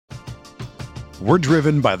We're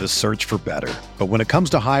driven by the search for better. But when it comes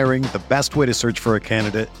to hiring, the best way to search for a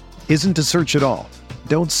candidate isn't to search at all.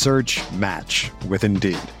 Don't search, match with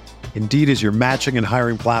Indeed. Indeed is your matching and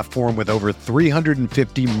hiring platform with over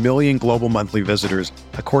 350 million global monthly visitors,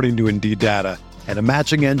 according to Indeed data, and a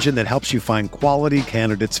matching engine that helps you find quality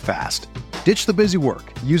candidates fast. Ditch the busy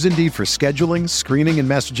work. Use Indeed for scheduling, screening, and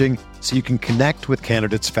messaging so you can connect with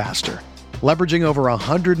candidates faster. Leveraging over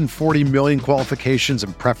 140 million qualifications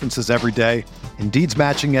and preferences every day, Indeed's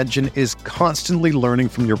matching engine is constantly learning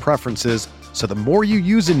from your preferences, so the more you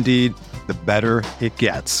use Indeed, the better it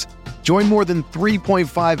gets. Join more than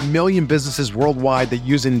 3.5 million businesses worldwide that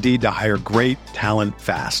use Indeed to hire great talent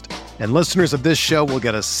fast. And listeners of this show will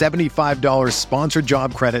get a $75 sponsored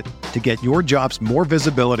job credit to get your jobs more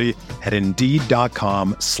visibility at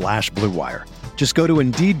Indeed.com/Blue Wire. Just go to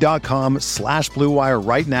Indeed.com/Blue Wire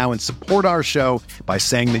right now and support our show by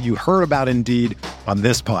saying that you heard about Indeed on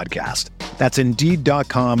this podcast. That's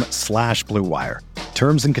Indeed.com/Blue Wire.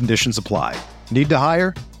 Terms and conditions apply. Need to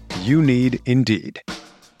hire? You need Indeed.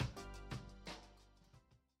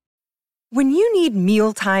 When you need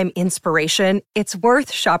mealtime inspiration, it's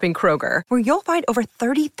worth shopping Kroger, where you'll find over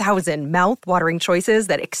 30,000 mouth-watering choices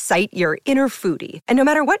that excite your inner foodie. And no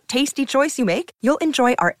matter what tasty choice you make, you'll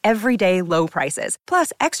enjoy our everyday low prices,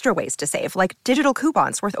 plus extra ways to save, like digital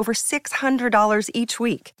coupons worth over $600 each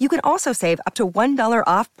week. You can also save up to $1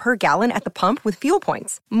 off per gallon at the pump with fuel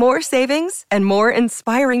points. More savings and more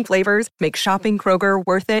inspiring flavors make shopping Kroger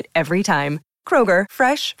worth it every time. Kroger,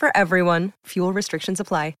 fresh for everyone. Fuel restrictions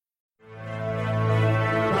apply.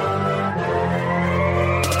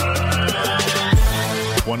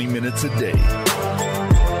 20 minutes a day,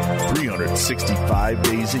 365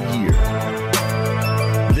 days a year.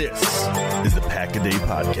 This is the Pack-A-Day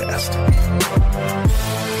Podcast.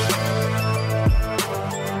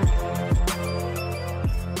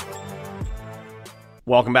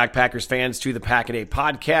 Welcome back, Packers fans, to the Pack-A-Day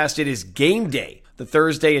Podcast. It is game day. The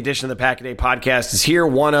Thursday edition of the Pack-A-Day Podcast is here.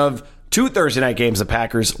 One of two Thursday night games the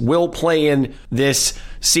Packers will play in this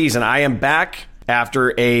season. I am back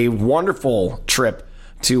after a wonderful trip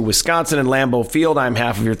to Wisconsin and Lambeau Field. I'm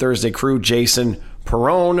half of your Thursday crew, Jason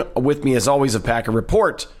Perrone. With me, as always, of Packer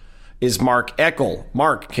Report is Mark Eckel.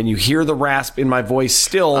 Mark, can you hear the rasp in my voice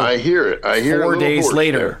still? I hear it. I hear it. 4 days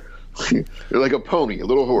later. You're like a pony, a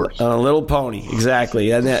little horse. A little pony,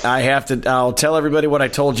 exactly. And I'll tell everybody what I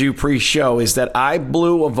told you pre-show, is that I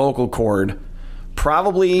blew a vocal cord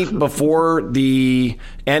probably before the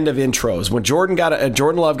end of intros. When Jordan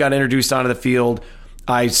Love got introduced onto the field,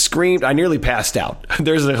 I screamed. I nearly passed out.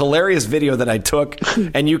 There's a hilarious video that I took,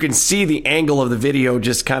 and you can see the angle of the video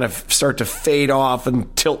just kind of start to fade off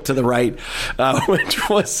and tilt to the right,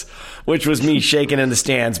 which was me shaking in the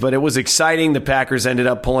stands. But it was exciting. The Packers ended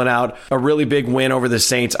up pulling out a really big win over the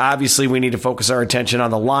Saints. Obviously, we need to focus our attention on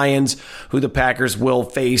the Lions, who the Packers will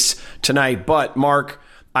face tonight. But, Mark,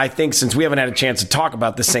 I think since we haven't had a chance to talk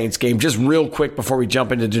about the Saints game, just real quick before we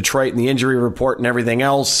jump into Detroit and the injury report and everything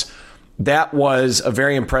else, that was a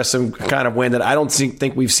very impressive kind of win that I don't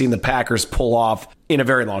think we've seen the Packers pull off in a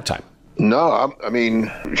very long time. No, I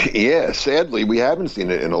mean, yeah, sadly, we haven't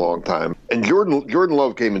seen it in a long time. And Jordan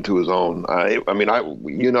Love came into his own.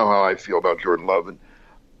 You know how I feel about Jordan Love. And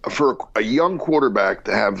for a young quarterback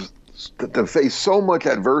to face so much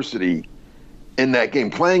adversity in that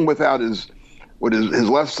game, playing without his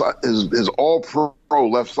left side, his all-pro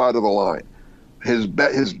left side of the line. His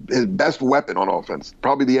best weapon on offense,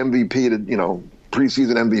 probably the MVP,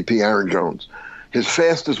 preseason MVP, Aaron Jones. His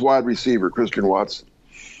fastest wide receiver, Christian Watson.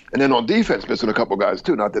 And then on defense, missing a couple guys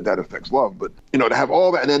too. Not that affects Love, but to have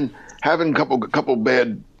all that, and then having a couple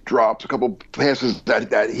bad drops, a couple passes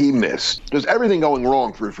that he missed. There's everything going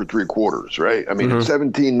wrong for 3 quarters, right? I mean,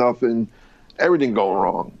 17-0, everything going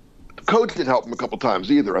wrong. The coach didn't help him a couple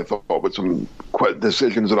times either, I thought, with some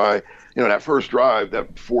decisions that that first drive,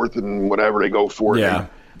 that fourth and whatever, they go for it. Yeah.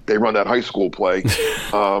 They run that high school play. Yeah,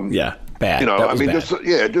 bad. Bad. And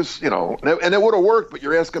it would have worked, but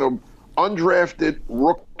you're asking an undrafted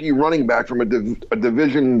rookie running back from a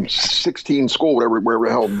Division 16 school, wherever the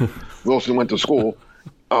hell Wilson went to school,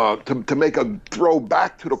 to make a throw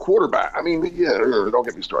back to the quarterback. I mean, yeah, don't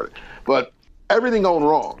get me started. But everything going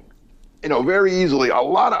wrong, very easily. I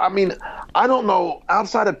don't know,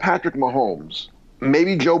 outside of Patrick Mahomes,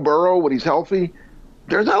 maybe Joe Burrow when he's healthy,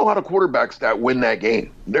 there's not a lot of quarterbacks that win that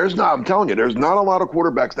game. I'm telling you, there's not a lot of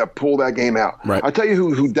quarterbacks that pull that game out. Right. I tell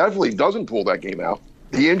you who definitely doesn't pull that game out.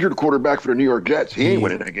 The injured quarterback for the New York Jets. He ain't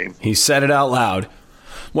winning that game. He said it out loud.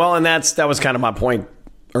 Well, and that was kind of my point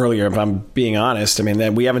earlier, if I'm being honest. I mean,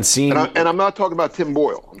 that we haven't seen. And I'm not talking about Tim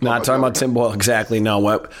Boyle. Not talking about Tim Boyle, exactly. No,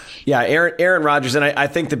 what? Yeah, Aaron Rodgers, and I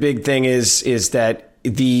think the big thing is that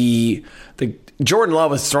the Jordan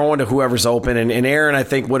Love is throwing to whoever's open, and Aaron, I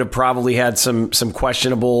think, would have probably had some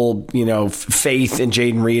questionable, faith in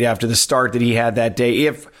Jaden Reed after the start that he had that day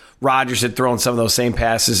if Rodgers had thrown some of those same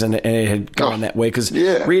passes and it had gone that way, because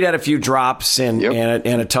Reed had a few drops and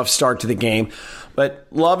a tough start to the game. But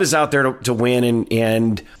Love is out there to win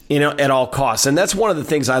and at all costs. And that's one of the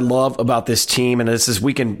things I love about this team. And this is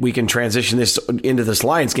we can transition this into this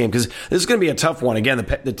Lions game, because this is going to be a tough one. Again,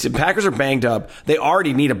 the Packers are banged up. They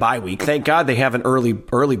already need a bye week. Thank God they have an early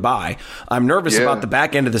bye. I'm nervous about the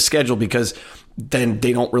back end of the schedule, because then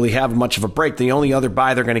they don't really have much of a break. The only other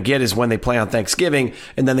bye they're going to get is when they play on Thanksgiving,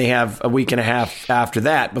 and then they have a week and a half after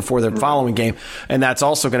that before their following game, and that's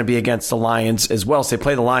also going to be against the Lions as well. So they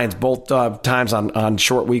play the Lions both times on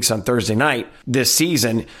short weeks on Thursday night this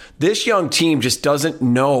season. This young team just doesn't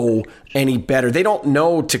know any better. They don't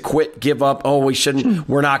know to quit, give up. Oh, we shouldn't.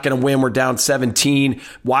 We're not going to win. We're down 17.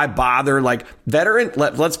 Why bother? Like, veteran,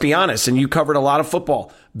 let's be honest, and you covered a lot of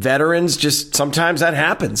football. Veterans, just sometimes that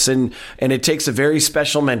happens, and it takes a very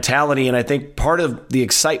special mentality. And I think part of the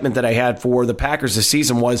excitement that I had for the Packers this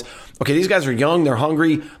season was, okay, these guys are young, they're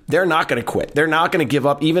hungry, they're not going to quit. They're not going to give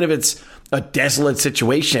up, even if it's a desolate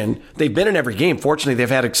situation. They've been in every game. Fortunately, they've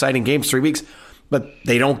had exciting games 3 weeks, but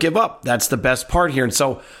they don't give up. That's the best part here. And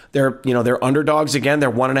so they're underdogs again. They're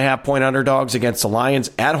 1.5-point underdogs against the Lions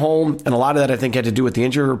at home. And a lot of that, I think, had to do with the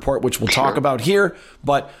injury report, which we'll talk about here.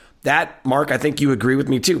 But that, Mark, I think you agree with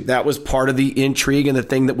me too. That was part of the intrigue, and the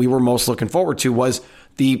thing that we were most looking forward to was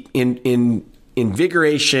the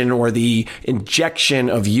invigoration or the injection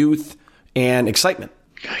of youth and excitement.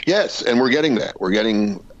 Yes, and we're getting that. We're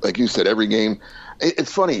getting, like you said, every game.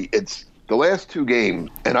 It's funny. It's the last two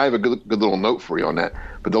games, and I have a good little note for you on that.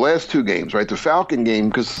 But the last two games, right? The Falcon game,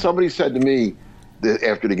 because somebody said to me that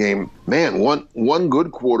after the game, man, one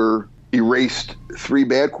good quarter erased 3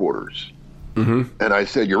 bad quarters. Mm-hmm. And I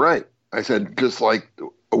said, you're right. I said, just like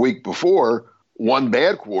a week before, 1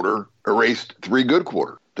 bad quarter erased 3 good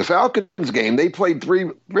quarters. The Falcons game, they played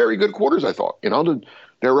 3 very good quarters, I thought. They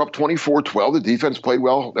were up 24-12. The defense played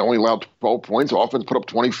well. They only allowed 12 points. The offense put up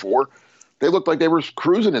 24. They looked like they were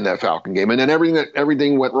cruising in that Falcon game. And then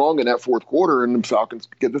everything went wrong in that fourth quarter, and the Falcons,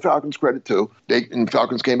 give the Falcons credit too. And the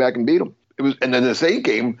Falcons came back and beat them. And then the Saint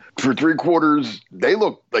game, for 3 quarters, they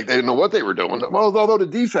looked like they didn't know what they were doing. Well, although the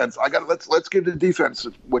defense, let's give the defense,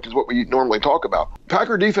 which is what we normally talk about.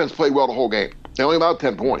 Packer defense played well the whole game. They only allowed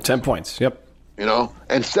 10 points. 10 points, yep.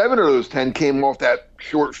 And 7 of those 10 came off that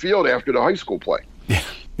short field after the high school play.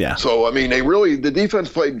 Yeah. So the defense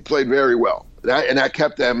played very well. That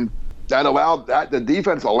kept them. The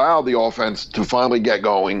defense allowed the offense to finally get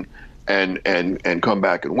going and come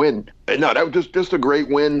back and win. And no, that was just a great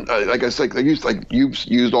win. Like I said, you've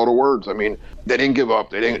used all the words. I mean, they didn't give up.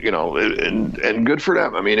 They didn't, and good for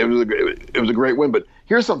them. I mean, it was a great win. But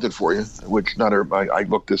here's something for you, which not everybody. I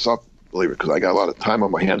looked this up, believe it, because I got a lot of time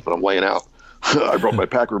on my hands, but I'm laying out. I brought my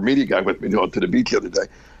Packer media guy with me to the beach the other day.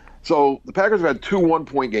 So the Packers have had 2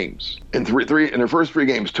 1-point games in their first 3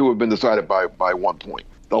 games. 2 have been decided by 1 point.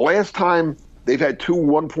 The last time they've had 2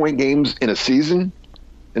 1-point games in a season,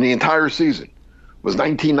 in the entire season, was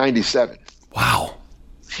 1997. Wow.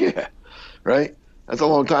 Yeah, right? That's a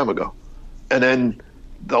long time ago. And then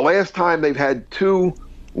the last time they've had 2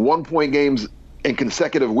 1-point games in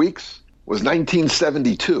consecutive weeks was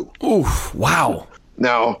 1972. Oof, wow.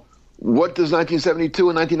 Now, what does 1972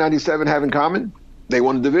 and 1997 have in common? They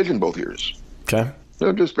won the division both years. Okay.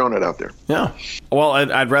 So just throwing it out there. Yeah. Well,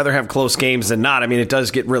 I'd rather have close games than not. I mean, it does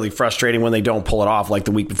get really frustrating when they don't pull it off, like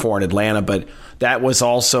the week before in Atlanta. But that was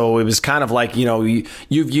also, it was kind of like, you've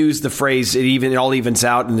used the phrase, it all evens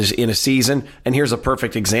out in a season. And here's a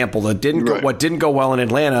perfect example. What didn't go well in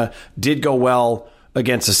Atlanta did go well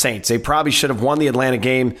against the Saints. They probably should have won the Atlanta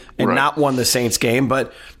game and not won the Saints game,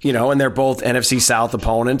 but and they're both NFC South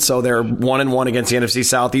opponents, so they're 1-1 against the NFC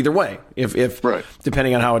South either way, if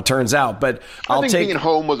depending on how it turns out. But I think being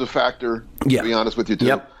home was a factor, to be honest with you too.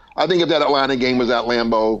 Yep. I think if that Atlanta game was at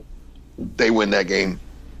Lambeau, they win that game.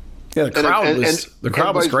 Yeah, the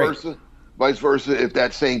crowd was great. Vice versa, if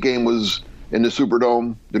that Saint game was in the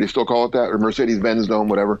Superdome, do they still call it that, or Mercedes-Benz Dome,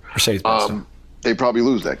 whatever? Mercedes-Benz Dome. they probably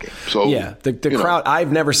lose that game. So yeah, the crowd,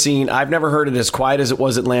 I've never heard it as quiet as it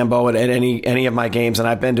was at Lambeau at any of my games, and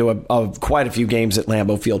I've been to quite a few games at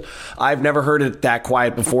Lambeau Field. I've never heard it that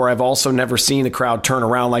quiet before. I've also never seen the crowd turn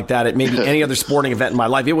around like that at maybe any other sporting event in my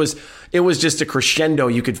life. It was just a crescendo.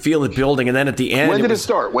 You could feel it building, and then at the end, when did it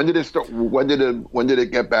start? When did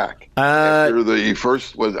it get back? After the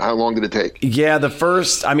first, how long did it take? Yeah, the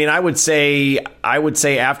first. I mean, I would say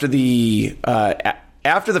after the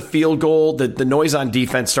field goal, the noise on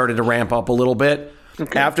defense started to ramp up a little bit.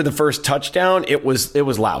 Okay. After the first touchdown, it was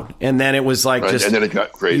loud, and then it was like just, and then it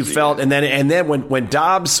got crazy. You felt, and then when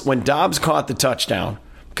Dobbs caught the touchdown,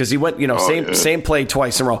 because he went same play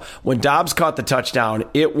twice in a row. When Dobbs caught the touchdown,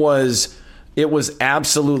 it was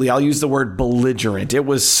absolutely, I'll use the word belligerent. It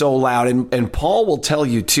was so loud, and Paul will tell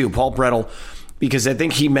you too, Paul Brettel, because I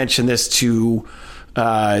think he mentioned this to.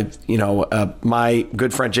 My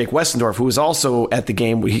good friend Jake Westendorf, who was also at the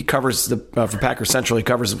game, he covers for Packers Central, he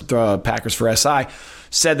covers Packers for SI,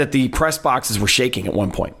 said that the press boxes were shaking at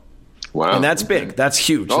one point. Wow, and that's big. That's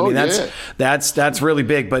huge. Oh, I mean, that's really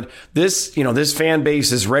big. But this fan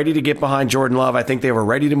base is ready to get behind Jordan Love. I think they were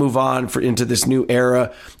ready to move on into this new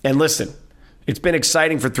era. And listen, it's been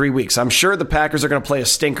exciting for 3 weeks. I'm sure the Packers are going to play a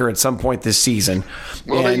stinker at some point this season.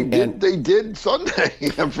 Well, they did Sunday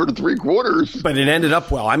for the 3 quarters, but it ended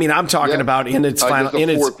up well. I mean, I'm talking about in its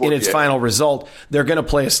final result, they're going to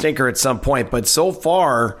play a stinker at some point. But so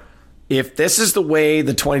far, if this is the way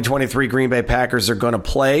the 2023 Green Bay Packers are going to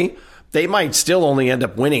play, they might still only end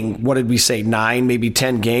up winning, what did we say, 9, maybe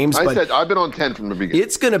 10 games? I've been on 10 from the beginning.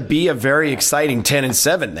 It's going to be a very exciting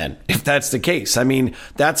 10-7 then, if that's the case. I mean,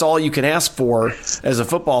 that's all you can ask for as a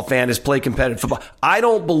football fan is play competitive football. I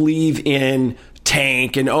don't believe in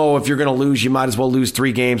tank and, if you're going to lose, you might as well lose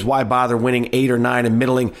 3 games. Why bother winning 8 or 9 and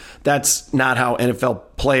middling? That's not how NFL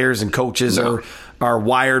players and coaches are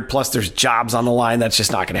wired. Plus, there's jobs on the line. That's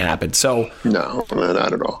just not going to happen. So no,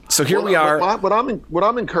 not at all. So here we are. What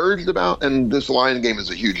I'm encouraged about, and this Lion game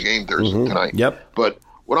is a huge game Thursday tonight. Yep. But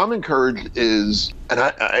what I'm encouraged is, and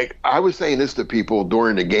I was saying this to people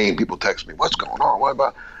during the game. People text me, "What's going on? What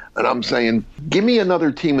about?" And I'm saying, give me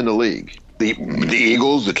another team in the league. The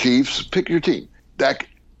Eagles, the Chiefs. Pick your team. That.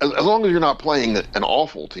 As long as you're not playing an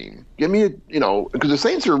awful team, give me because the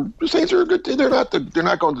Saints are a good team. They're not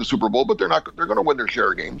going to the Super Bowl, but they're going to win their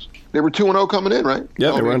share of games. They were 2-0 coming in, right?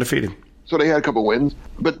 Yeah, they were undefeated. So they had a couple wins,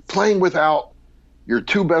 but playing without your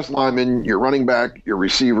 2 best linemen, your running back, your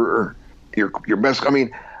receiver, your best. I mean,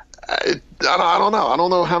 I don't know. I don't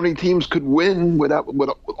know how many teams could win with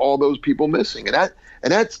all those people missing, and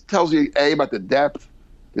that tells you about the depth.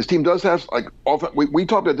 This team does have we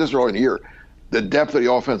talked about this earlier in the year. The depth of the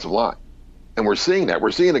offensive line. And we're seeing that.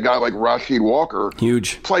 We're seeing a guy like Rasheed Walker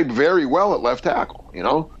played very well at left tackle,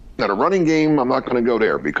 Now, the running game, I'm not going to go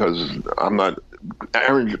there because I'm not –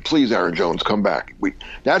 Aaron Jones, come back.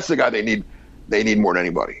 That's the guy they need more than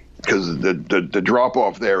anybody because the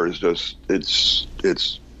drop-off there is just –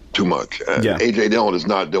 it's too much. A.J. Dillon is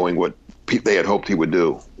not doing what they had hoped he would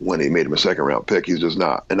do when he made him a second-round pick. He's just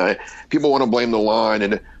not. And people want to blame the line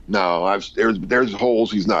and – no, there's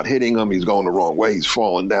holes. He's not hitting them. He's going the wrong way. He's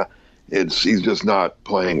falling down. He's just not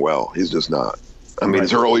playing well. He's just not. I mean,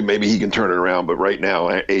 It's early. Maybe he can turn it around. But right now,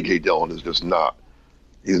 A.J. Dillon is just not.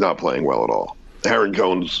 He's not playing well at all. Aaron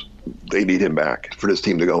Jones, they need him back for this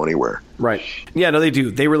team to go anywhere. Right. Yeah, no, they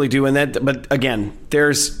do. They really do. But again,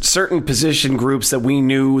 there's certain position groups that we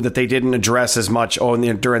knew that they didn't address as much during the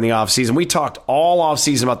offseason. We talked all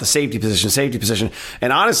offseason about the safety position.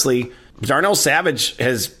 And honestly, Darnell Savage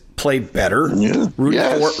has played better. Yeah.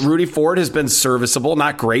 Rudy Ford has been serviceable.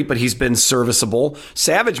 Not great, but he's been serviceable.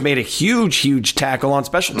 Savage made a huge tackle on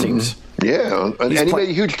special teams. Yeah, and he made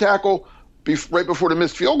a huge tackle right before the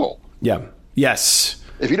missed field goal. Yeah. Yes.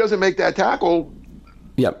 If he doesn't make that tackle,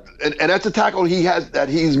 yep. And that's a tackle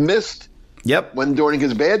he's missed. Yep. When during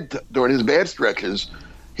his bad stretches,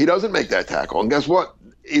 he doesn't make that tackle. And guess what?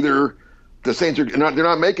 Either the Saints they're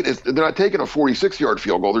not making it. They're not taking a 46-yard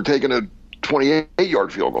field goal. They're taking a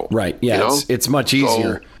 28-yard field goal. Right. Yeah. It's much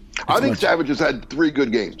easier. So, I think Savage has had 3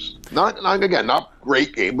 good games. Not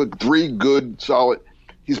great game, but 3 good, solid.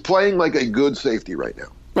 He's playing like a good safety right now.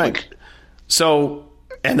 Right. So,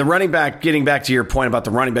 and the running back, getting back to your point about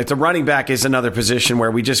the running back is another position where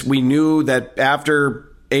we knew that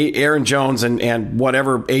after Aaron Jones and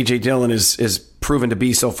whatever A.J. Dillon is proven to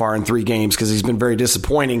be so far in 3 games, because he's been very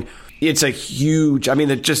disappointing, it's a huge,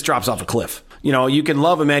 it just drops off a cliff. you can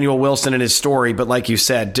love Emmanuel Wilson and his story, but like you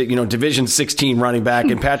said, Division 16 running back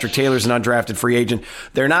and Patrick Taylor's an undrafted free agent.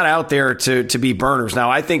 They're not out there to be burners.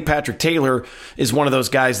 Now, I think Patrick Taylor is one of those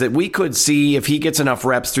guys that we could see if he gets enough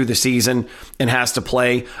reps through the season and has to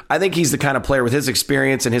play. I think he's the kind of player with his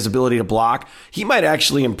experience and his ability to block. He might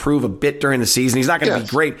actually improve a bit during the season. He's not going to be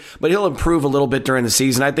great, but he'll improve a little bit during the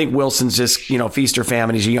season. I think Wilson's just, feast or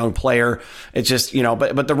famine. He's a young player. It's just,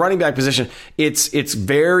 but the running back position, it's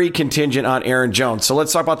very contingent on Aaron Jones. So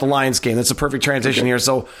let's talk about the Lions game. That's a perfect transition here.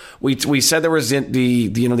 So we said there was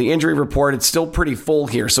the injury report. It's still pretty full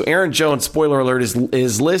here. So Aaron Jones, spoiler alert,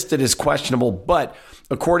 is listed as questionable, but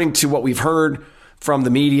according to what we've heard from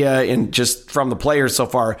the media and just from the players so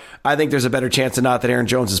far, I think there's a better chance than not that Aaron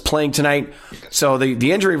Jones is playing tonight. So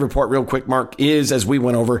the injury report, real quick, Mark, is, as we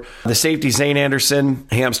went over, the safety Zane Anderson,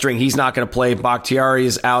 hamstring, he's not going to play. Bakhtiari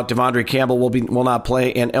is out. Devondre Campbell will not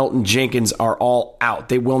play, and Elton Jenkins are all out.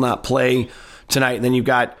 They will not play tonight. And then you've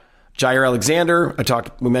got Jair Alexander.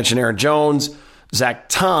 We mentioned Aaron Jones, Zach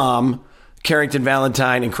Tom, Carrington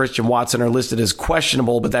Valentine, and Christian Watson are listed as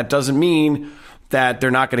questionable, but that doesn't mean that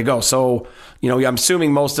they're not going to go. So, I'm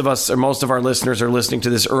assuming most of our listeners are listening to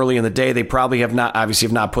this early in the day. They probably have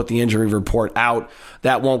not put the injury report out.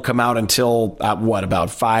 That won't come out until about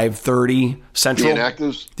 5:30 Central? The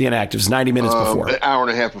inactives, 90 minutes before. An hour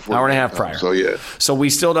and a half before. Hour and a half prior. So, yeah. So we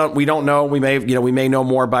don't know. We may know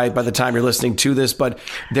more by the time you're listening to this, but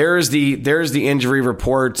there's the injury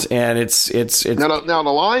report, and it's now the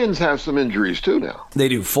Lions have some injuries too now. They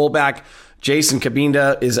do. Fullback Jason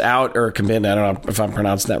Cabinda is out, or Cabinda, I don't know if I'm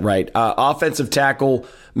pronouncing that right. Offensive tackle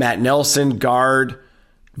Matt Nelson, guard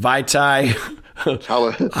Vaitai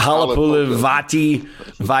Halapulivati.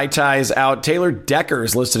 Vaitai is out. Taylor Decker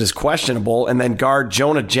is listed as questionable, and then guard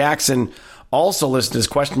Jonah Jackson also listed as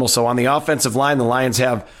questionable. So on the offensive line, the Lions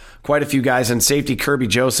have quite a few guys. And safety Kirby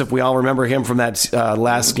Joseph, we all remember him from that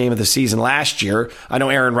last game of the season last year. I know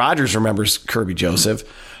Aaron Rodgers remembers Kirby Joseph.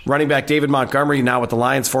 Running back David Montgomery, now with the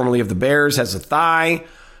Lions, formerly of the Bears, has a thigh.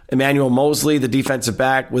 Emmanuel Mosley, the defensive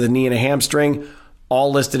back, with a knee and a hamstring,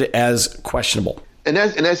 all listed as questionable. And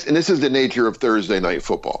this is the nature of Thursday night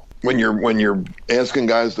football. When you're asking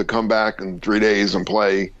guys to come back in 3 days and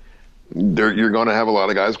play, you're going to have a lot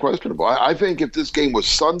of guys questionable. I think if this game was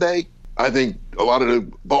Sunday, I think a lot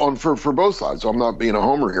of for both sides. So I'm not being a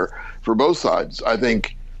homer here. For both sides, I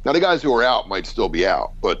think now the guys who are out might still be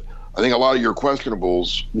out, but I think a lot of your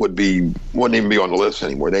questionables wouldn't even be on the list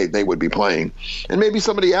anymore. They would be playing, and maybe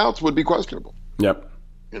some of the outs would be questionable. Yep.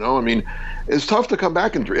 It's tough to come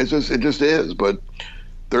back and it just is. But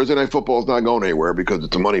Thursday night football is not going anywhere because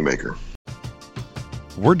it's a moneymaker.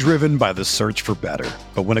 We're driven by the search for better,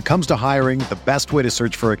 but when it comes to hiring, the best way to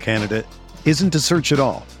search for a candidate isn't to search at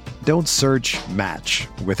all. Don't search. Match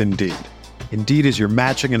with Indeed. Indeed is your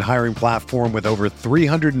matching and hiring platform with over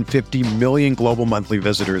 350 million global monthly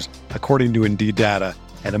visitors, according to Indeed data,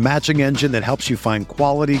 and a matching engine that helps you find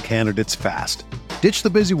quality candidates fast. Ditch the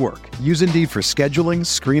busy work. Use Indeed for scheduling,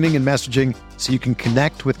 screening, and messaging so you can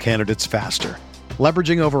connect with candidates faster.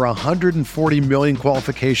 Leveraging over 140 million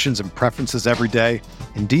qualifications and preferences every day,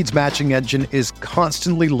 Indeed's matching engine is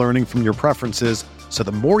constantly learning from your preferences, so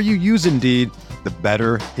the more you use Indeed, the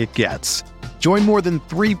better it gets. Join more than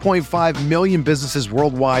 3.5 million businesses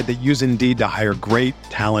worldwide that use Indeed to hire great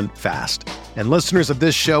talent fast. And listeners of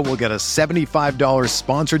this show will get a $75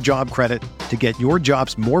 sponsored job credit to get your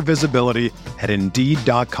jobs more visibility at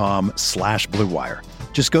Indeed.com/Blue Wire.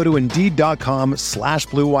 Just go to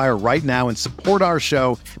Indeed.com/Blue Wire right now and support our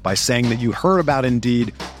show by saying that you heard about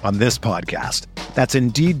Indeed on this podcast. That's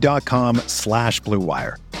Indeed.com/Blue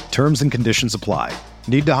Wire. Terms and conditions apply.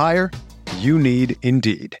 Need to hire? You need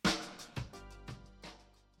Indeed.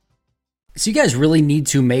 So you guys really need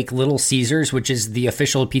to make Little Caesars, which is the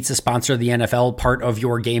official pizza sponsor of the NFL, part of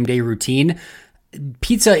your game day routine.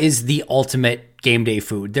 Pizza is the ultimate game day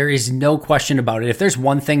food. There is no question about it. If there's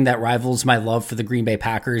one thing that rivals my love for the Green Bay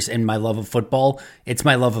Packers and my love of football, it's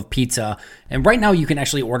my love of pizza. And right now you can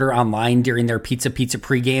actually order online during their Pizza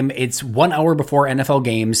pregame. It's 1 hour before NFL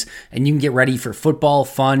games, and you can get ready for football,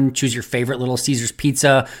 fun, choose your favorite Little Caesars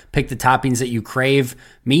pizza, pick the toppings that you crave.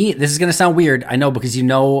 Me, this is going to sound weird, I know, because you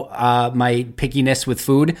know my pickiness with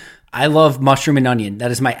food. I love mushroom and onion.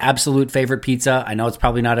 That is my absolute favorite pizza. I know it's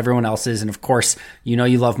probably not everyone else's. And of course, you know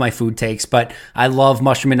you love my food takes, but I love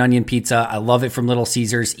mushroom and onion pizza. I love it from Little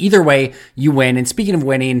Caesars. Either way, you win. And speaking of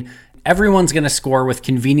winning, everyone's going to score with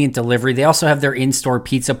convenient delivery. They also have their in-store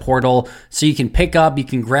pizza portal, so you can pick up, you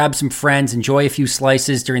can grab some friends, enjoy a few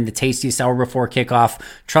slices during the tastiest hour before kickoff.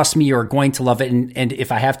 Trust me, you're going to love it. And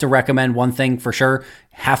if I have to recommend one thing for sure,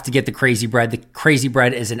 have to get the Crazy Bread. The Crazy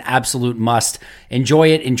Bread is an absolute must. Enjoy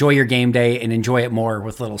it, enjoy your game day, and enjoy it more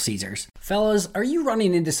with Little Caesars. Fellas, are you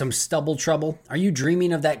running into some stubble trouble? Are you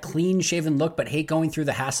dreaming of that clean-shaven look but hate going through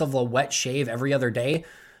the hassle of a wet shave every other day?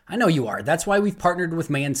 I know you are. That's why we've partnered with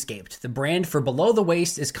Manscaped. The brand for below the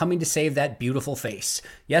waist is coming to save that beautiful face.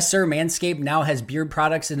 Yes, sir, Manscaped now has beard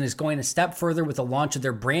products and is going a step further with the launch of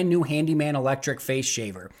their brand new Handyman electric face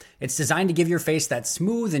shaver. It's designed to give your face that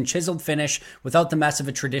smooth and chiseled finish without the mess of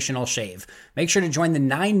a traditional shave. Make sure to join the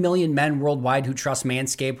 9 million men worldwide who trust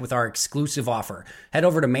Manscaped with our exclusive offer. Head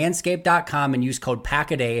over to manscaped.com and use code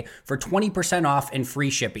PACKADAY for 20% off and free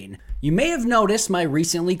shipping. You may have noticed my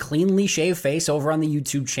recently cleanly shaved face over on the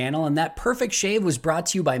YouTube channel, and that perfect shave was brought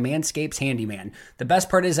to you by Manscaped's Handyman. The best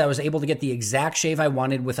part is I was able to get the exact shave I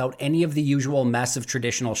wanted without any of the usual mess of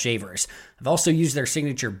traditional shavers. I've also used their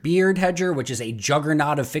signature beard hedger, which is a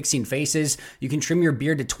juggernaut of fixing faces. You can trim your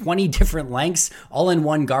beard to 20 different lengths, all in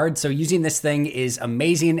one guard, so using this thing is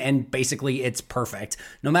amazing, and basically it's perfect.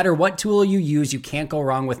 No matter what tool you use, you can't go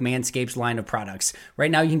wrong with Manscaped's line of products. Right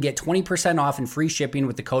now you can get 20% off and free shipping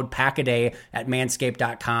with the code PACKADAY at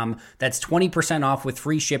manscaped.com. That's 20% off with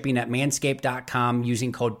free shipping at manscaped.com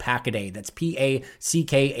using code PACKADAY. That's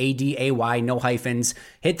PACKADAY, no hyphens.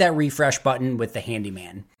 Hit that refresh button with the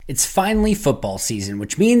Handyman. It's finally football season,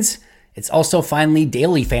 which means it's also finally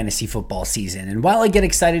daily fantasy football season. And while I get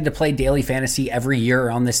excited to play daily fantasy every year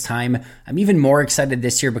around this time, I'm even more excited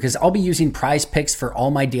this year because I'll be using Prize Picks for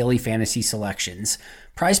all my daily fantasy selections.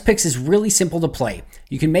 Prize Picks is really simple to play.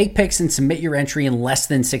 You can make picks and submit your entry in less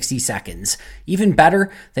than 60 seconds. Even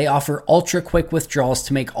better, they offer ultra quick withdrawals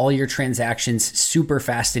to make all your transactions super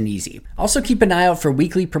fast and easy. Also keep an eye out for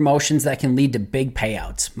weekly promotions that can lead to big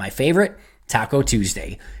payouts. My favorite? Taco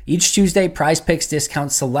Tuesday. Each Tuesday, Prize Picks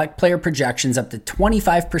discounts select player projections up to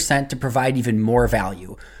 25% to provide even more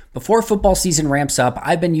value. Before football season ramps up,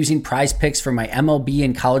 I've been using Prize Picks for my MLB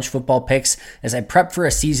and college football picks as I prep for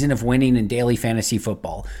a season of winning in daily fantasy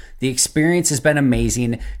football. The experience has been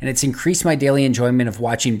amazing, and it's increased my daily enjoyment of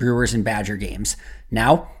watching Brewers and Badger games.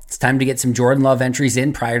 Now, it's time to get some Jordan Love entries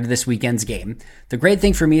in prior to this weekend's game. The great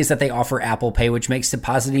thing for me is that they offer Apple Pay, which makes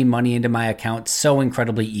depositing money into my account so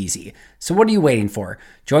incredibly easy. So what are you waiting for?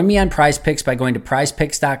 Join me on Prize Picks by going to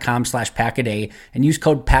prizepicks.com/packaday and use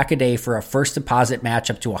code PACKADAY for a first deposit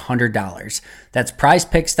match up to $100. That's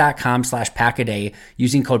prizepicks.com/packaday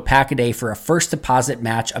using code PACKADAY for a first deposit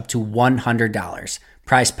match up to $100.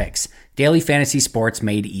 Prize Picks, daily fantasy sports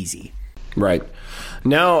made easy. Right.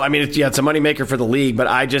 No, I mean, it's a moneymaker for the league, but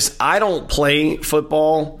I don't play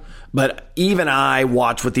football, but even I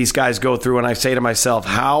watch what these guys go through, and I say to myself,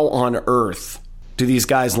 how on earth do these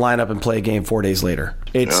guys line up and play a game 4 days later?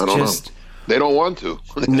 It's just... know. They don't want to.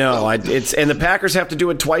 No, and the Packers have to do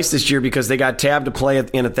it twice this year because they got tabbed to play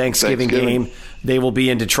in a Thanksgiving game. They will be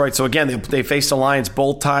in Detroit. So again, they face the Lions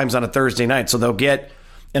both times on a Thursday night. So they'll get,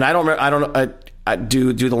 and I don't know.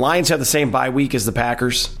 Do the Lions have the same bye week as the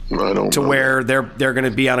Packers? I don't know. Where they're going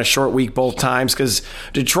to be on a short week both times? Because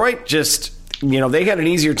Detroit just, they had an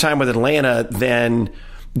easier time with Atlanta than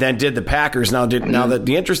did the Packers. Now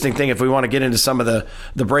the interesting thing, if we want to get into some of the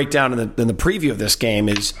breakdown and the preview of this game,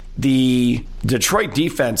 is the Detroit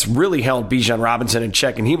defense really held Bijan Robinson in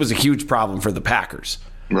check, and he was a huge problem for the Packers.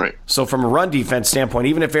 Right. So from a run defense standpoint,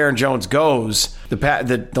 even if Aaron Jones goes,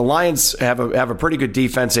 the Lions have a pretty good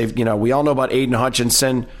defense. We all know about Aiden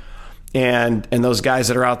Hutchinson and those guys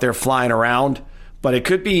that are out there flying around. But it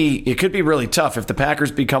could be really tough if the Packers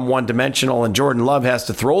become one-dimensional and Jordan Love has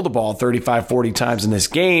to throw the ball 35, 40 times in this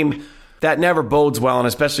game. That never bodes well, and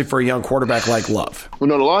especially for a young quarterback like Love. Well,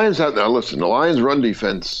 no, the Lions the Lions' run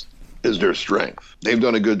defense is their strength. They've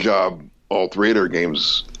done a good job all three of their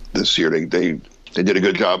games this year. They did a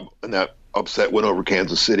good job in that upset win over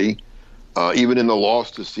Kansas City. Even in the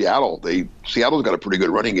loss to Seattle, Seattle's got a pretty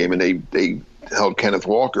good running game, and they held Kenneth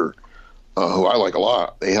Walker, who I like a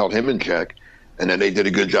lot. They held him in check, and then they did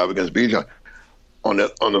a good job against Bijan. On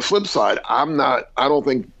the flip side, I don't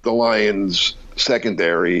think the Lions'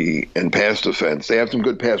 secondary and pass defense, they have some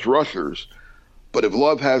good pass rushers, but if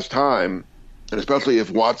Love has time, and especially if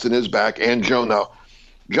Watson is back and Jones now.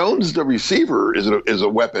 Jones, the receiver, is a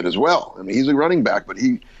weapon as well. I mean, he's a running back, but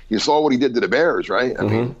you saw what he did to the Bears, right? I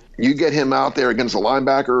mean, you get him out there against a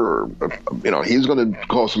linebacker, or he's going to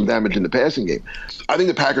cause some damage in the passing game. I think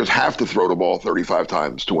the Packers have to throw the ball 35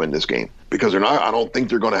 times to win this game because I don't think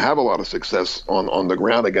they're going to have a lot of success on the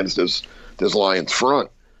ground against this Lions front.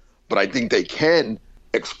 But I think they can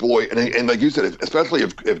exploit. And like you said, especially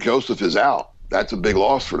if Joseph is out, that's a big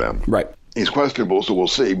loss for them. Right. He's questionable, so we'll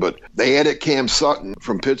see. But they added Cam Sutton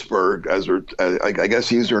from Pittsburgh as their, I guess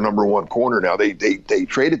he's their number one corner now. They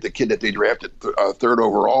traded the kid that they drafted third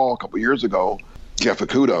overall a couple years ago, Jeff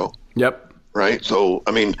Okudah. Yep. Right. So,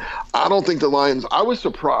 I mean, I don't think the Lions. I was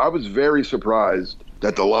very surprised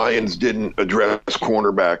that the Lions didn't address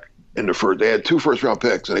cornerback in the first. They had 2 first-round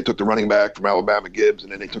picks, and they took the running back from Alabama, Gibbs,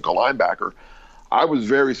 and then they took a linebacker. I was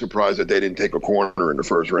very surprised that they didn't take a corner in the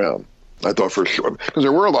first round. I thought for sure, because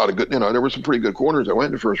there were a lot of good, there were some pretty good corners that went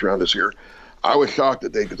in the first round this year. I was shocked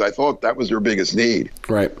that because I thought that was their biggest need.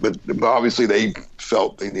 Right. But obviously they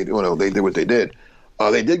felt they needed, they did what they did.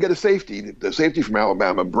 They did get a safety, the safety from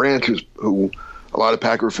Alabama, Branch, who a lot of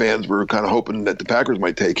Packer fans were kind of hoping that the Packers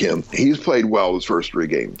might take him. He's played well his first 3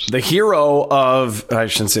 games. The hero of, I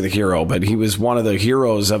shouldn't say the hero, but he was one of the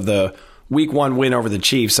heroes of the Week 1 win over the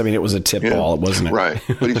Chiefs. I mean, it was a tip ball, wasn't it? Right,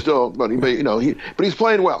 but he's still, but he's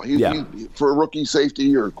playing well. He, for a rookie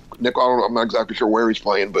safety or nickel, I'm not exactly sure where he's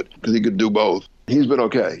playing, but because he could do both, he's been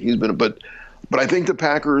okay. But I think the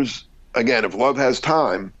Packers, again, if Love has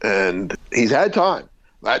time, and he's had time,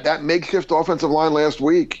 that makeshift offensive line last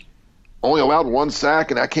week only allowed 1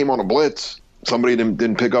 sack, and that came on a blitz. Somebody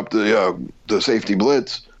didn't pick up the safety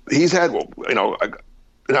blitz. He's had,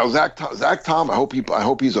 Zach Tom, I hope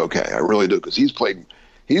he's okay. I really do, because he's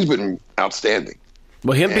been outstanding.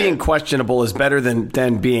 Well, him being questionable is better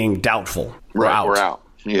than being doubtful. We're out.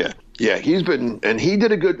 Yeah. He's been, and he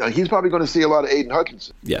did a good. He's probably going to see a lot of Aiden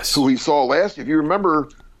Hutchinson. Yes, who we saw last. If you remember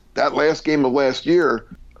that last game of last year,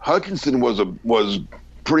 Hutchinson was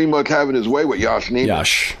pretty much having his way with Yosh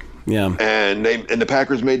Nijman. Yeah. And the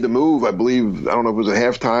Packers made the move. I believe, I don't know if it was a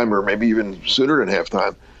halftime or maybe even sooner than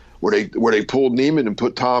halftime, where they pulled Neiman and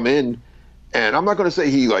put Tom in. And I'm not going to say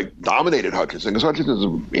he dominated Hutchinson, because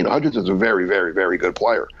Hutchinson's a very, very, very good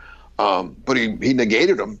player. But he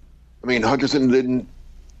negated him. I mean, Hutchinson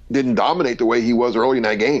didn't dominate the way he was early in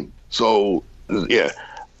that game. So yeah,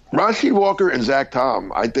 Rasheed Walker and Zach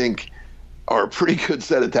Tom, I think, are a pretty good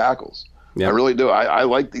set of tackles. Yeah. I really do. I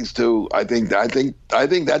like these two. I think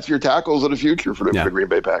that's your tackles of the future for the Green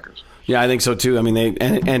Bay Packers. Yeah, I think so too. I mean,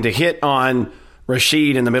 and to hit on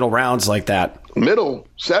Rasheed in the middle rounds like that. Middle,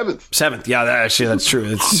 7th. Yeah, that's true.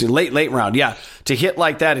 It's late round. Yeah, to hit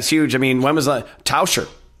like that is huge. I mean, when was Tauscher?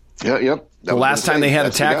 Yeah, yep. The last time they had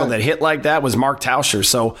a tackle that hit like that was Mark Tauscher.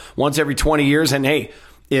 So once every 20 years, and hey,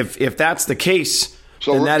 if that's the case,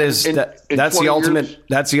 then that's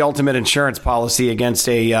the ultimate insurance policy against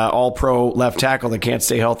a all-pro left tackle that can't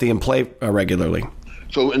stay healthy and play regularly.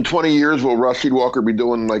 So in 20 years, will Rasheed Walker be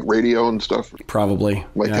doing radio and stuff? Probably.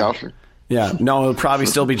 Tauscher? Yeah, no, it'll probably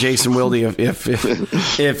still be Jason Wilde. If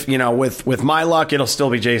with my luck, it'll still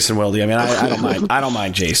be Jason Wilde. I mean, I don't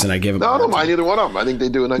mind Jason. I give him. No, I don't mind either one of them. I think they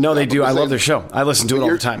do a nice job. No, they do. I love their show. I listen to it all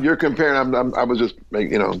the time. You're comparing. I was just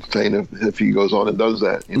saying if he goes on and does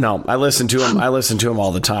that. No, I listen to him. I listen to him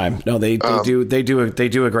all the time. No, they do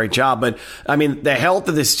a great job. But I mean, the health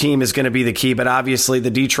of this team is going to be the key. But obviously,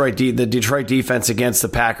 the Detroit defense against the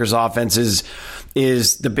Packers offense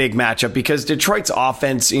is the big matchup, because Detroit's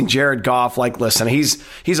offense in Jared Goff, listen,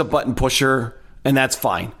 he's a button pusher, and that's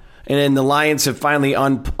fine. And then the Lions have finally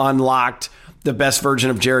unlocked the best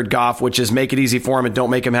version of Jared Goff, which is make it easy for him and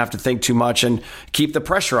don't make him have to think too much and keep the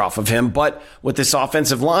pressure off of him. But with this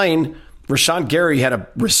offensive line, Rashawn Gary had a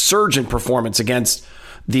resurgent performance against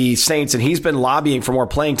the Saints, and he's been lobbying for more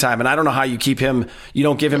playing time. And I don't know how you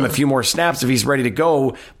don't give him a few more snaps if he's ready to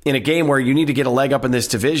go in a game where you need to get a leg up in this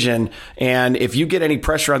division. And if you get any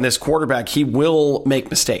pressure on this quarterback, he will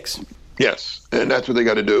make mistakes. Yes, and that's what they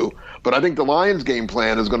got to do. But I think the Lions' game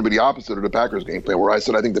plan is going to be the opposite of the Packers' game plan, where I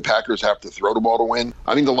said I think the Packers have to throw the ball to win.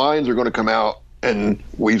 I think the Lions are going to come out, and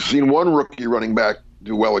we've seen one rookie running back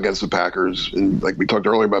do well against the Packers. And like we talked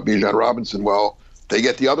earlier about Bijan Robinson, well, they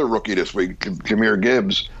get the other rookie this week, Jahmyr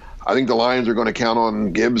Gibbs. I think the Lions are going to count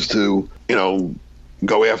on Gibbs to,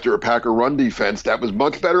 go after a Packer run defense. That was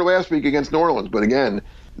much better last week against New Orleans. But again,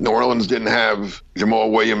 New Orleans didn't have Jamal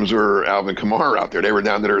Williams or Alvin Kamara out there. They were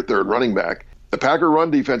down to their third running back. The Packer run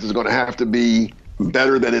defense is going to have to be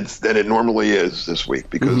better than it normally is this week,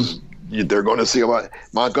 because they're going to see a lot.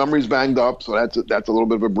 Montgomery's banged up, so that's a little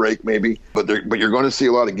bit of a break maybe. But you're going to see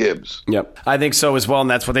a lot of Gibbs. Yep, I think so as well, and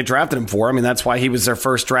that's what they drafted him for. I mean, that's why he was their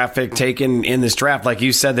first draft pick taken in this draft. Like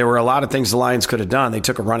you said, there were a lot of things the Lions could have done. They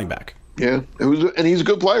took a running back. Yeah, and he's a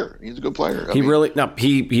good player. He's a good player.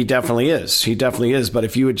 He definitely is. He definitely is. But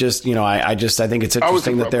if you would just, I think it's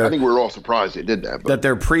interesting I think we were all surprised they did that. That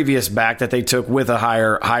their previous back that they took with a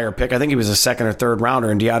higher pick, I think he was a second or third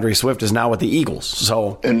rounder, and DeAndre Swift is now with the Eagles.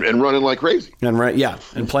 So and running like crazy.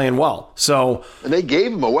 And playing well. So and they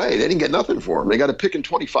gave him away. They didn't get nothing for him. They got a pick in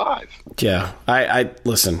 25. Yeah, I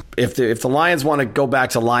listen. If the Lions want to go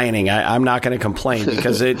back to lioning, I'm not going to complain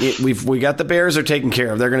because we got the Bears are taken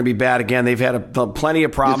care of. They're going to be bad again. They've had plenty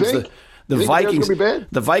of problems. The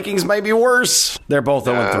Vikings might be worse. They're both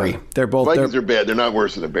 0-3. Vikings are bad. They're not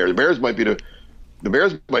worse than the Bears. The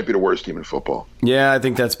Bears might be the worst team in football. Yeah, I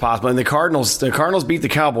think that's possible. And the Cardinals beat the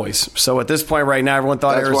Cowboys. So at this point right now, everyone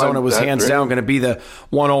thought Arizona was hands down going to be the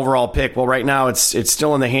one overall pick. Well, right now it's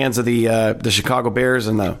still in the hands of the Chicago Bears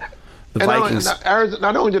and the Vikings.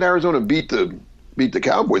 Not only did Arizona beat the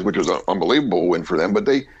Cowboys, which was an unbelievable win for them, but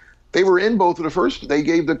they were in both of the first. They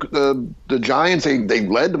gave the Giants. They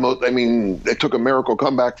led the most. I mean, it took a miracle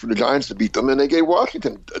comeback for the Giants to beat them, and they gave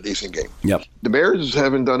Washington a decent game. Yep. The Bears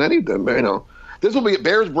haven't done any of them. This will be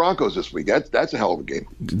Bears Broncos this week. That's a hell of a game.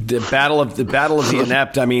 The battle of the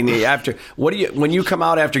inept. I mean, when you come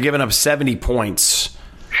out after giving up 70 points,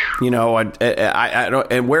 I don't.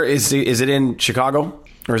 And where is it in Chicago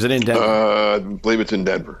or is it in Denver? I believe it's in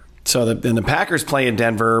Denver. So the Packers play in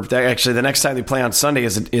Denver. Actually, the next time they play on Sunday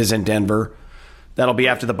is in Denver. That'll be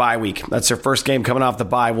after the bye week. That's their first game coming off the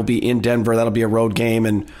bye. Will be in Denver. That'll be a road game,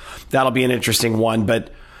 and that'll be an interesting one.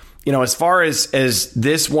 But as far as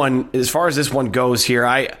this one goes here,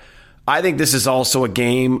 I think this is also a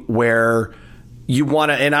game where you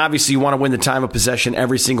want to, and obviously you want to win the time of possession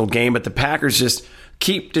every single game. But the Packers just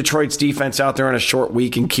keep Detroit's defense out there on a short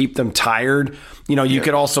week and keep them tired. You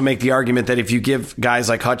could also make the argument that if you give guys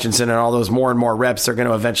like Hutchinson and all those more and more reps, they're going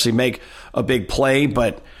to eventually make a big play.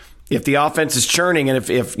 But if the offense is churning and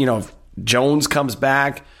if Jones comes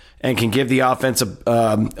back and can give the offense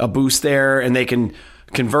a boost there and they can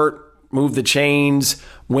convert, move the chains,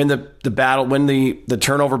 win the battle, win the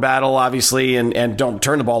turnover battle, obviously, and don't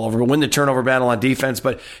turn the ball over, but win the turnover battle on defense,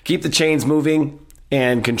 but keep the chains moving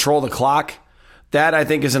and control the clock. That, I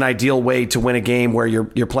think, is an ideal way to win a game where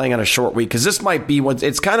you're playing on a short week, because this might be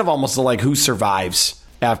it's kind of almost like who survives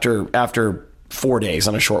after 4 days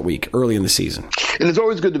on a short week early in the season. And it's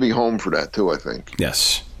always good to be home for that too, I think.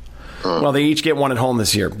 Yes. Well, they each get one at home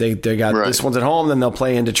this year. They got this one's at home, then they'll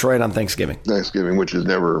play in Detroit on Thanksgiving. Which is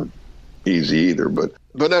never easy either. But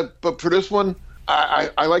for this one, I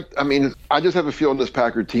just have a feeling this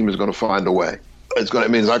Packer team is going to find a way. It's not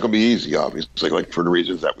going to be easy, obviously, like for the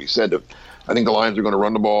reasons that we said. I think the Lions are going to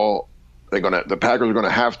run the ball. The Packers are going to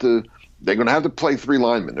have to. They're going to have to play three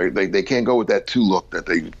linemen. They can't go with that two look that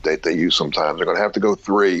they use sometimes. They're going to have to go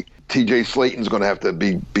three. TJ Slayton's going to have to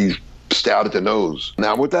be stout at the nose.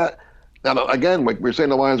 Now with that, again, like we're saying,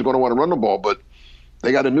 the Lions are going to want to run the ball, but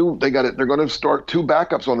they're going to start two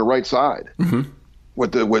backups on the right side. Mm-hmm.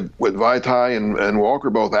 With Vaitai and Walker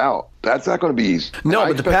both out. That's not going to be easy. No,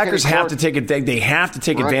 but the Packers have to take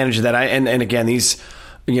advantage of that. And again, these,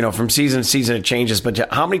 from season to season it changes.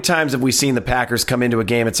 But how many times have we seen the Packers come into a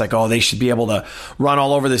game? It's like, they should be able to run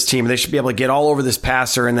all over this team. They should be able to get all over this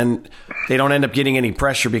passer, and then they don't end up getting any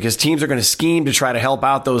pressure because teams are going to scheme to try to help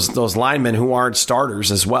out those linemen who aren't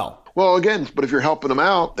starters as well. Well, again, but if you're helping them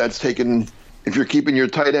out, that's taking. If you're keeping your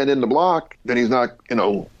tight end in the block, then he's not.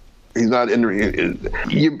 He's not in.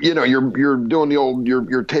 You're doing the old.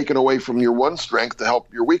 You're taking away from your one strength to help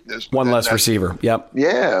your weakness. One less receiver. Yep.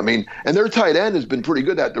 Yeah, and their tight end has been pretty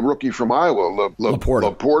good. At the rookie from Iowa,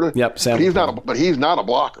 Laporta. Yep. But he's not a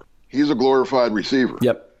blocker. He's a glorified receiver.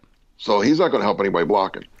 Yep. So he's not going to help anybody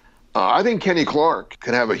blocking. I think Kenny Clark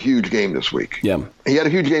can have a huge game this week. Yeah. He had a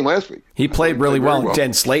huge game last week. He played really well.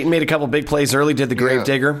 And Slayton made a couple big plays early. Did the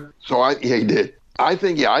Gravedigger. So he did. I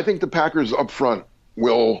think the Packers up front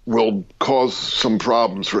will cause some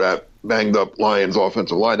problems for that banged up Lions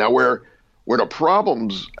offensive line. Now, where the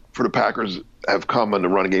problems for the Packers have come in the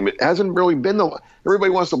running game, it hasn't really been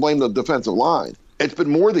everybody wants to blame the defensive line. It's been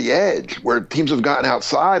more the edge where teams have gotten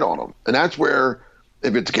outside on them. And that's where,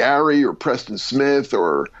 if it's Gary or Preston Smith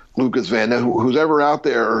or Lucas Van Ness, who's ever out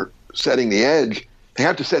there setting the edge, they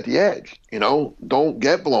have to set the edge. Don't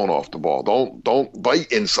get blown off the ball. Don't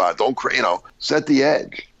bite inside. Set the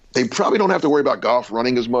edge. They probably don't have to worry about Goff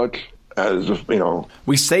running as much as,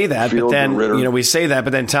 We say that,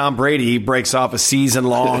 but then Tom Brady breaks off a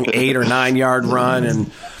season-long 8 or 9 yard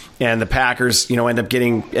run, and the Packers, end up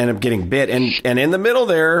getting bit. And in the middle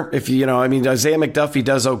there, Isaiah McDuffie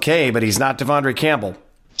does okay, but he's not Devondre Campbell.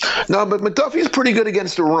 No, but McDuffie's pretty good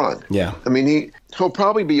against the run. Yeah. He'll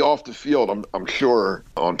probably be off the field, I'm sure,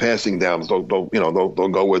 on passing downs. They'll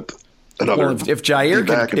go with another. Well, if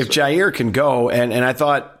Jair can go, and I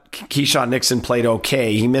thought Keyshawn Nixon played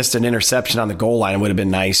okay. He missed an interception on the goal line. It would have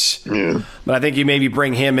been nice. Yeah. But I think you maybe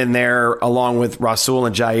bring him in there along with Rasul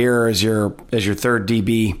and Jair as your third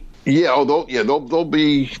DB. Yeah, they'll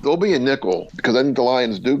be a nickel because I think the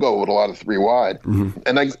Lions do go with a lot of three wide,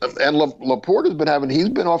 and Laporte he's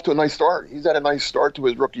been off to a nice start. He's had a nice start to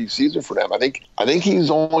his rookie season for them. I think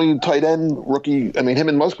he's only tight end rookie. I mean, him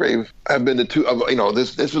and Musgrave have been the two.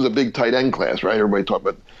 This was a big tight end class, right? Everybody talked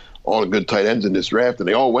about all the good tight ends in this draft, and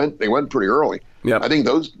they went pretty early. Yep. I think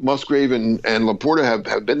those Musgrave and Laporte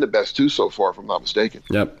have been the best two so far, if I'm not mistaken.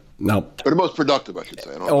 Yep. No, or the most productive, I should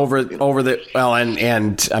say.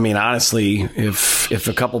 And I mean, honestly, if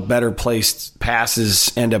a couple better placed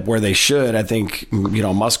passes end up where they should, I think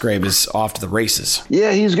Musgrave is off to the races.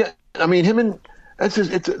 Yeah, he's got. I mean, him and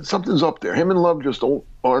something's up there. Him and Love just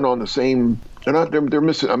aren't on the same. They're not. They're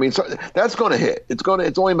missing. I mean, that's going to hit. It's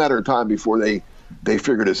only a matter of time before they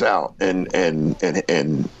figure this out, and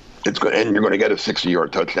it's going. And you're going to get a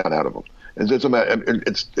 60-yard touchdown out of them.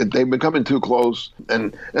 They've been coming too close,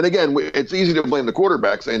 and again, it's easy to blame the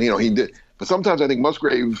quarterback saying he did, but sometimes I think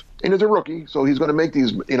Musgrave, and he's a rookie, so he's going to make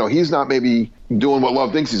these. He's not maybe doing what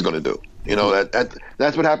Love thinks he's going to do.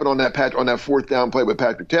 That's what happened on that fourth down play with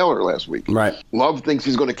Patrick Taylor last week. Right. Love thinks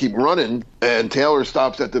he's going to keep running, and Taylor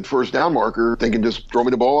stops at the first down marker, thinking just throw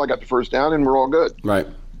me the ball, I got the first down, and we're all good. Right.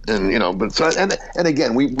 And and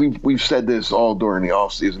again, we've said this all during the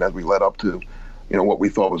offseason as we led up to. What we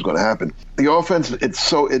thought was going to happen. The offense,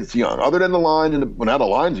 it's young. Other than the line, now the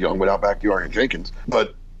line's young without Bakhtiari and Jenkins,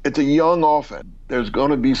 but it's a young offense. There's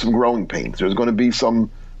going to be some growing pains. There's going to be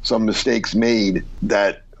some mistakes made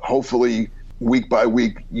that hopefully week by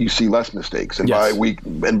week you see less mistakes, and yes. by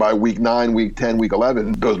week 9, week 10, week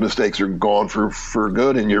 11, those mistakes are gone for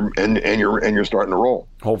good, and you're starting to roll.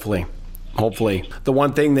 Hopefully. The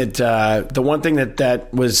one thing that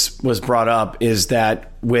was brought up is that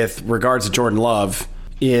with regards to Jordan Love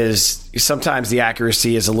is sometimes the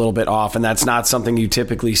accuracy is a little bit off, and that's not something you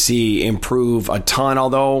typically see improve a ton.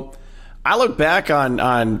 Although I look back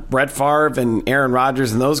on Brett Favre and Aaron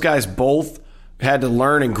Rodgers, and those guys both had to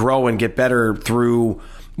learn and grow and get better through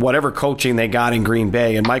whatever coaching they got in Green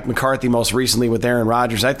Bay, and Mike McCarthy most recently with Aaron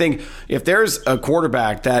Rodgers. I think if there's a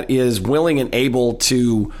quarterback that is willing and able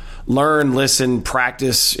to learn, listen,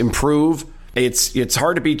 practice, improve, it's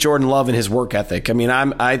hard to beat Jordan Love and his work ethic. I mean,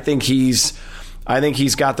 I think he's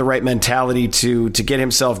got the right mentality to get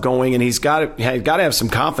himself going, and he's got to have some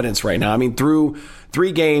confidence right now. I mean, through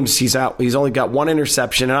 3 games, he's only got 1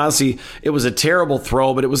 interception, and honestly, it was a terrible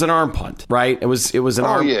throw, but it was an arm punt, right? It was an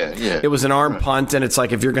arm. Yeah. It was an arm punt, and it's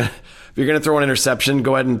like if you're gonna throw an interception,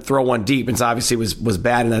 go ahead and throw one deep. And obviously it was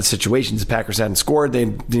bad in that situation. The Packers hadn't scored.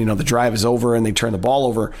 The drive is over, and they turn the ball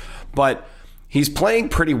over. But he's playing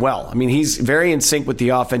pretty well. I mean, he's very in sync with the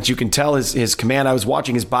offense. You can tell his command. I was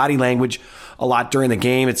watching his body language a lot during the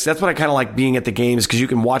game. That's what I kind of like being at the games, because you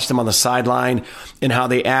can watch them on the sideline and how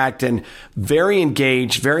they act, and very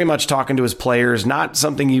engaged, very much talking to his players. Not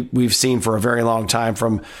something we've seen for a very long time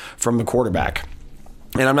from the quarterback.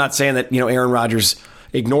 And I'm not saying that Aaron Rodgers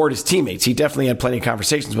ignored his teammates. He definitely had plenty of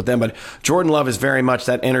conversations with them, but Jordan Love is very much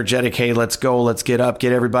that energetic, hey, let's go, let's get up,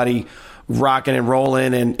 get everybody rocking and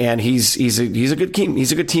rolling, and he's a good team.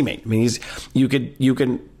 He's a good teammate. I mean, you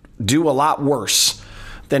can do a lot worse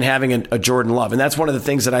than having a Jordan Love, and that's one of the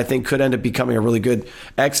things that I think could end up becoming a really good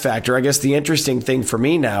X factor. I guess the interesting thing for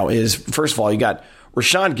me now is, first of all, you got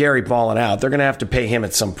Rashawn Gary balling out. They're going to have to pay him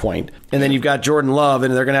at some point. And then you've got Jordan Love,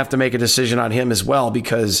 and they're going to have to make a decision on him as well,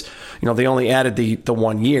 because they only added the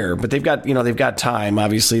 1 year, but they've got time,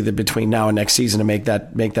 obviously, between now and next season to make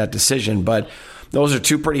that decision. But those are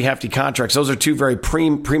 2 pretty hefty contracts. Those are 2 very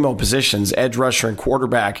primo positions, edge rusher and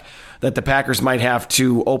quarterback, that the Packers might have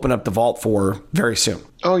to open up the vault for very soon.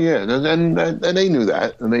 Oh yeah, and they knew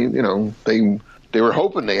that, and they were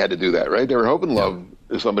hoping they had to do that, right? They were hoping Love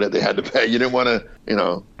is somebody that they had to pay. You didn't want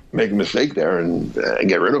to, make a mistake there and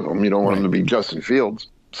get rid of him. You don't want him to be Justin Fields.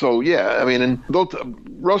 So yeah, I mean, and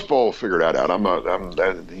Russ Ball figured that out.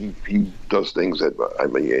 He does things that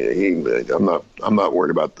I'm not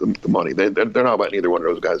worried about the money. They're not letting either one of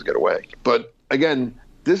those guys get away. But again,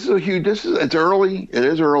 it's early. It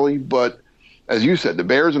is early, but as you said, the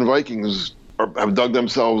Bears and Vikings have dug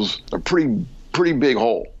themselves a pretty big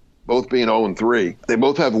hole, both being 0-3. They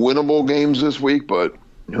both have winnable games this week, but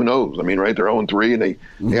who knows? I mean, right? They're 0-3, and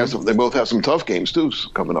they both have some tough games too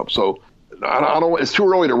coming up. So I don't. It's too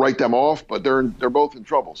early to write them off, but they're both in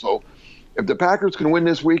trouble. So if the Packers can win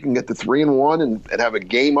this week and get to 3-1 and have a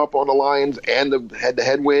game up on the Lions and the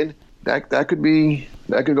head-to-head win, that could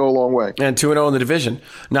go a long way. And 2-0 in the division.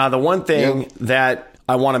 Now, the one thing that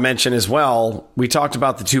I want to mention as well, we talked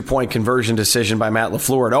about the 2-point conversion decision by Matt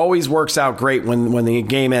LaFleur. It always works out great when the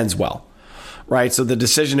game ends well, right? So the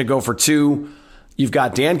decision to go for 2, you've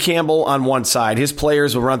got Dan Campbell on one side. His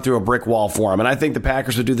players will run through a brick wall for him. And I think the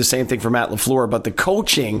Packers would do the same thing for Matt LaFleur. But the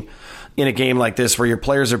coaching in a game like this where your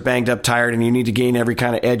players are banged up, tired, and you need to gain every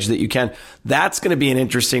kind of edge that you can, that's going to be an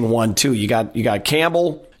interesting one, too. You got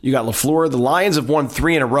Campbell, you got LaFleur. The Lions have won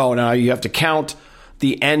 3 in a row. Now you have to count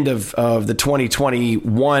the end of the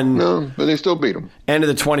 2021. No, but they still beat them. End of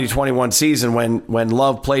the 2021 season when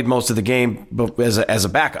Love played most of the game as a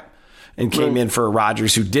backup and came in for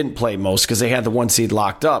Rodgers, who didn't play most because they had the 1 seed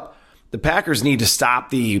locked up. The Packers need to stop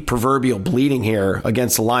the proverbial bleeding here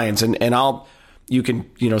against the Lions. And you can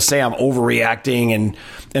say I'm overreacting and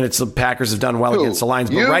it's the Packers have done well against the Lions.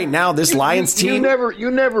 But right now, this Lions team, you never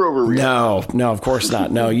overreact. No, of course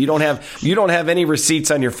not. No, you don't have any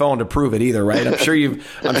receipts on your phone to prove it either, right? I'm sure you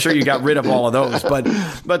got rid of all of those.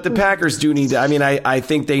 But the Packers do need to. I mean, I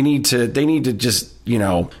think they need to just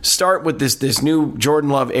start with this new Jordan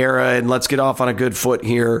Love era and let's get off on a good foot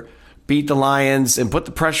here. Beat the Lions and put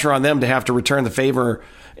the pressure on them to have to return the favor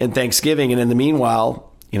in Thanksgiving. And in the meanwhile,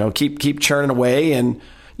 keep churning away, and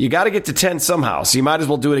you got to get to 10 somehow. So you might as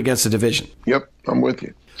well do it against the division. Yep, I'm with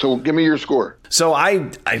you. So give me your score. So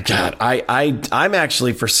I'm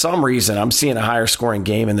actually, for some reason, I'm seeing a higher scoring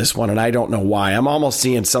game in this one, and I don't know why. I'm almost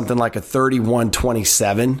seeing something like a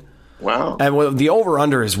 31-27. Wow. And the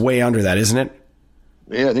over/under is way under that, isn't it?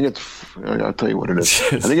 Yeah, I think I'll tell you what it is.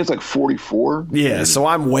 I think it's like 44. Yeah, so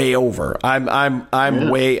I'm way over. I'm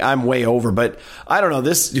way over. But I don't know.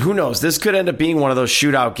 Who knows? This could end up being one of those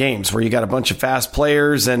shootout games where you got a bunch of fast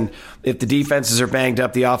players, and if the defenses are banged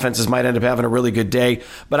up, the offenses might end up having a really good day.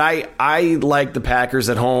 But I like the Packers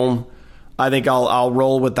at home. I think I'll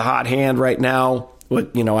roll with the hot hand right now.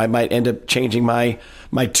 I might end up changing my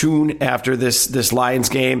tune after this Lions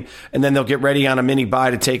game, and then they'll get ready on a mini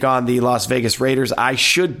bye to take on the Las Vegas Raiders. I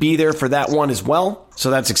should be there for that one as well, so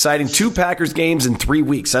that's exciting. 2 Packers games in 3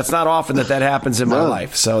 weeks. That's not often that happens in my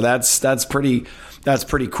life, so that's pretty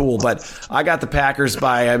cool. But I got the Packers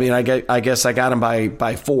by. I mean, I guess I got them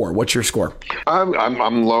by 4. What's your score?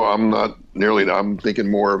 I'm low. I'm not nearly. I'm thinking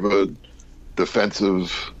more of a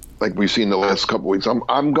defensive, like we've seen the last couple weeks.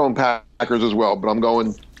 I'm going Packers as well, but I'm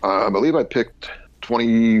going. I believe I picked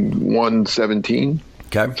 21-17.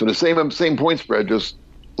 Okay. So the same point spread, just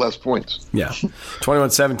less points. Yeah.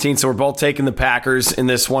 21-17. So we're both taking the Packers in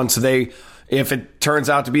this one. So if it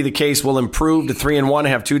turns out to be the case, will improve to 3-1 and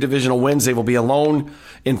have 2 divisional wins. They will be alone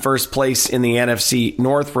in first place in the NFC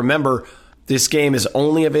North. Remember, this game is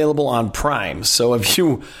only available on Prime. So if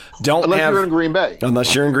you don't unless you're in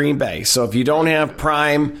Green Bay. So if you don't have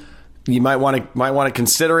Prime, you might want to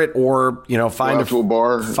consider it, or find a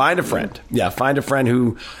friend. Yeah, find a friend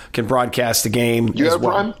who can broadcast the game. Do you have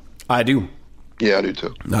Prime? I do. Yeah, I do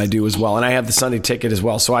too. I do as well, and I have the Sunday ticket as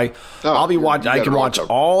well. So I'll be watching. I can watch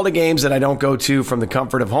all the games that I don't go to from the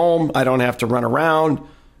comfort of home. I don't have to run around.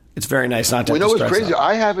 It's very nice not to. Well, what's crazy?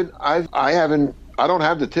 I don't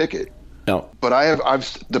have the ticket. No, but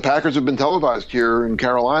the Packers have been televised here in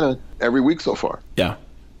Carolina every week so far. Yeah.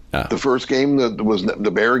 The first game was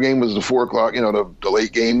the Bear game was the 4 o'clock, the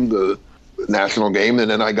late game, the national game,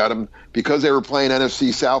 and then I got them because they were playing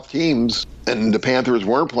NFC South teams, and the Panthers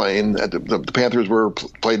weren't playing. The Panthers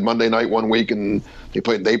played Monday night one week, and they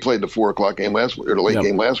played the 4 o'clock game last week, or the late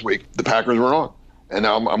game last week. The Packers were on, and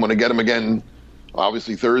now I'm going to get them again,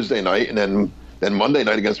 obviously Thursday night, and then Monday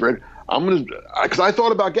night against the Raiders. Because I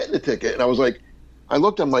thought about getting the ticket, and I was like. I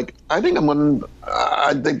looked. I'm like, I think there's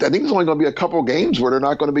only going to be a couple games where they're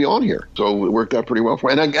not going to be on here. So it worked out pretty well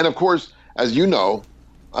for me. And of course, as you know,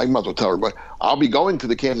 I might as well tell everybody, I'll be going to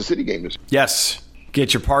the Kansas City game this year. Yes,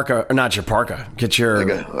 get your parka, or not your parka. Get your.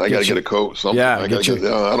 I got to get a coat. Something. Yeah, I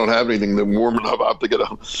don't have anything to warm enough. I have to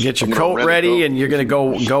get your coat ready, and you're going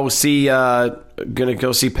to go see Pat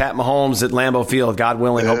Mahomes at Lambeau Field. God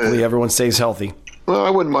willing, hopefully everyone stays healthy. Well,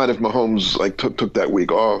 I wouldn't mind if Mahomes took that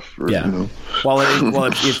week off. Well,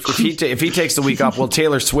 if he takes the week off, will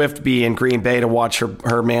Taylor Swift be in Green Bay to watch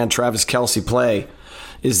her man Travis Kelce play?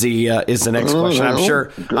 Is the next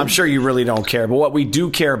question. I'm sure you really don't care, but what we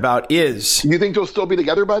do care about is. You think they'll still be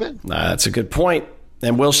together by then? That's a good point.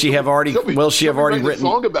 And will she have already written a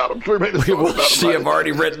song about him? Will she have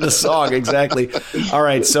already written the song? Exactly. All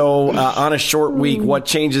right. So on a short week, what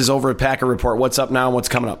changes over at Packer Report? What's up now and what's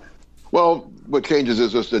coming up? Well, what changes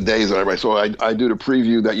is just the days and everybody. So I do the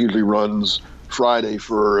preview that usually runs Friday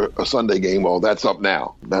for a Sunday game. Well, that's up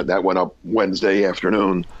now. That went up Wednesday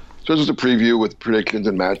afternoon. So it's just a preview with predictions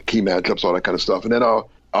and key matchups, all that kind of stuff. And then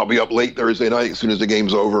I'll be up late Thursday night. As soon as the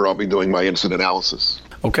game's over, I'll be doing my instant analysis.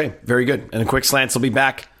 Okay, very good. And the Quick Slants will be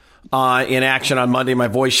back in action on Monday. My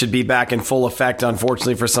voice should be back in full effect,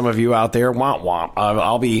 unfortunately, for some of you out there. Womp womp.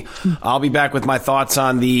 I'll be back with my thoughts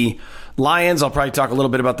on the Lions. I'll probably talk a little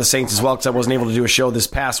bit about the Saints as well, because I wasn't able to do a show this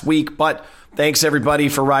past week. But thanks, everybody,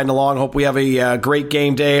 for riding along. Hope we have a great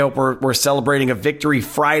game day. Hope we're celebrating a Victory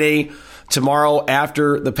Friday tomorrow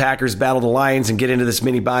after the Packers battle the Lions and get into this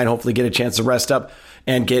mini bye and hopefully get a chance to rest up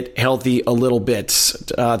and get healthy a little bit.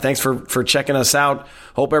 Thanks for checking us out.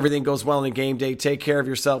 Hope everything goes well in the game day. Take care of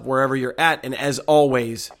yourself wherever you're at. And as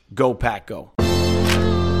always, go Pack Go.